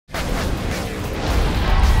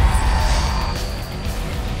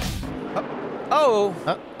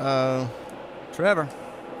Uh-oh. Trevor.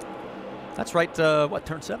 That's right,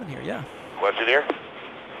 turn 7 here, yeah. What's it here?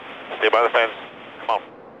 Stay by the fence. Come on.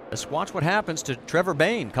 Let's watch what happens to Trevor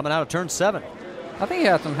Bayne coming out of turn 7. I think he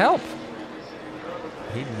had some help.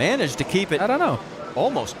 He managed to keep it. I don't know.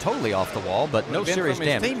 Almost totally off the wall, but no serious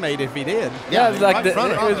damage. His teammate, if he did. Yeah, it was like it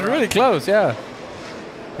was really close. Yeah.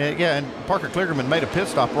 Yeah, and Parker Kligerman made a pit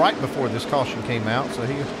stop right before this caution came out, so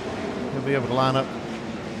he'll be able to line up.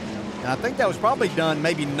 And I think that was probably done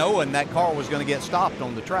maybe knowing that car was going to get stopped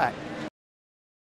on the track.